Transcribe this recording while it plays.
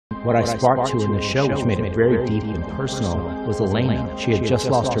What I sparked to in the show, which made it very deep and personal, was Elena. She had just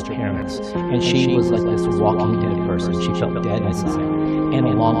lost her parents, and she was like this walking dead person. She felt dead inside. And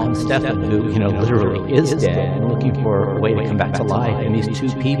along comes Stefan, who, literally is dead and looking for a way to come back to life. And these two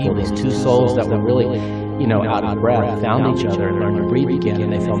people, these two souls that were really, out of breath, found each other and learned to breathe again,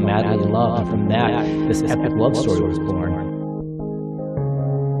 and they fell madly in love. And from that, this epic love story was born.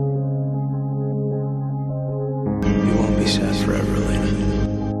 You won't be sad forever, Elena.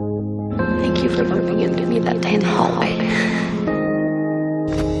 Thank you for bumping into me that day in the hallway.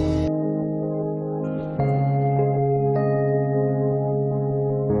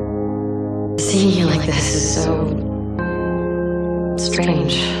 Seeing you like this is so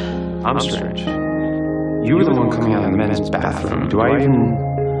strange. I'm strange. You were the one coming out of the men's bathroom. Do I even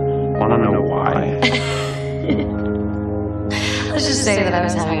want to know why? Let's just say that I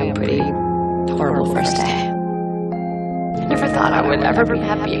was having a pretty horrible first day. I never thought I would ever be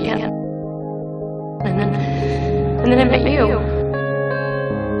happy again. And then I met you.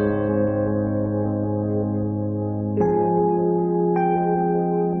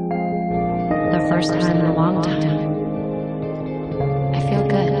 The first time in a long time. I feel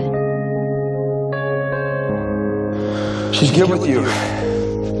good. She's good with you.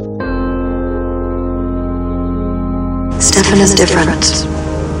 Stefan is different.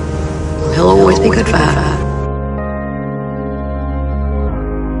 He'll always be good for her.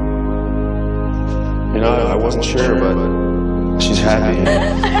 I wasn't sure, but she's happy.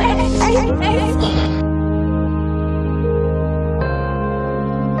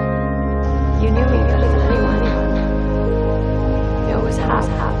 You knew me better than anyone. You always have.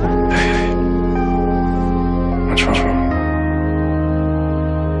 What's wrong?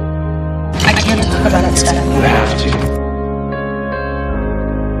 I can't talk about it, Stefan. You have to.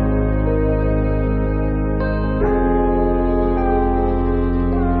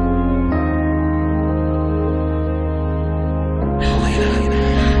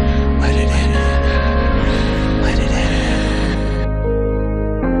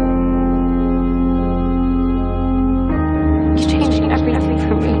 Everything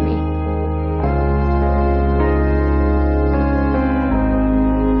for me.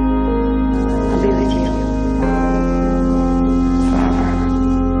 I'll be with you forever.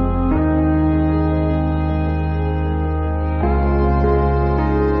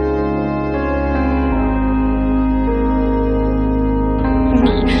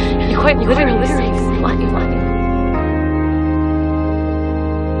 You quite literally saved my life.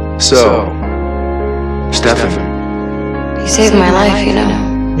 So, Stefan. You saved my life,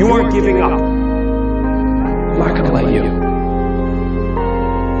 You aren't giving up. I'm not gonna let you.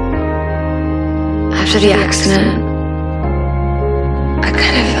 After the accident, I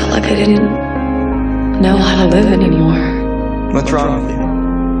kind of felt like I didn't know how to live anymore. What's wrong with you?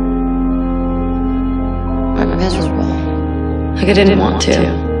 I'm miserable. Like I didn't want to.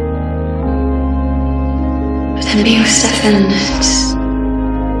 But then being with Stefan,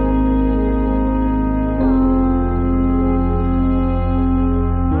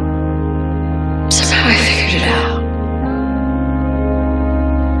 somehow I figured it out.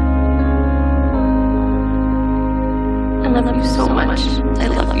 I love you so much. I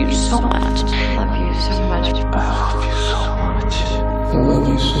love you so much. I love you so much. I love you so much. I love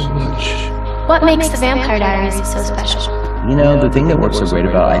you so much. What makes the Vampire Diaries so special? The thing that works so great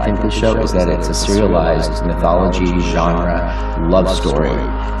about, I think, this show is that it's a serialized mythology genre love story.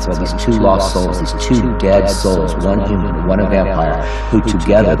 So these two lost souls, these two dead souls, one human, one a vampire, who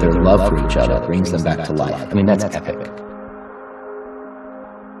together, their love for each other brings them back to life. I mean, that's epic.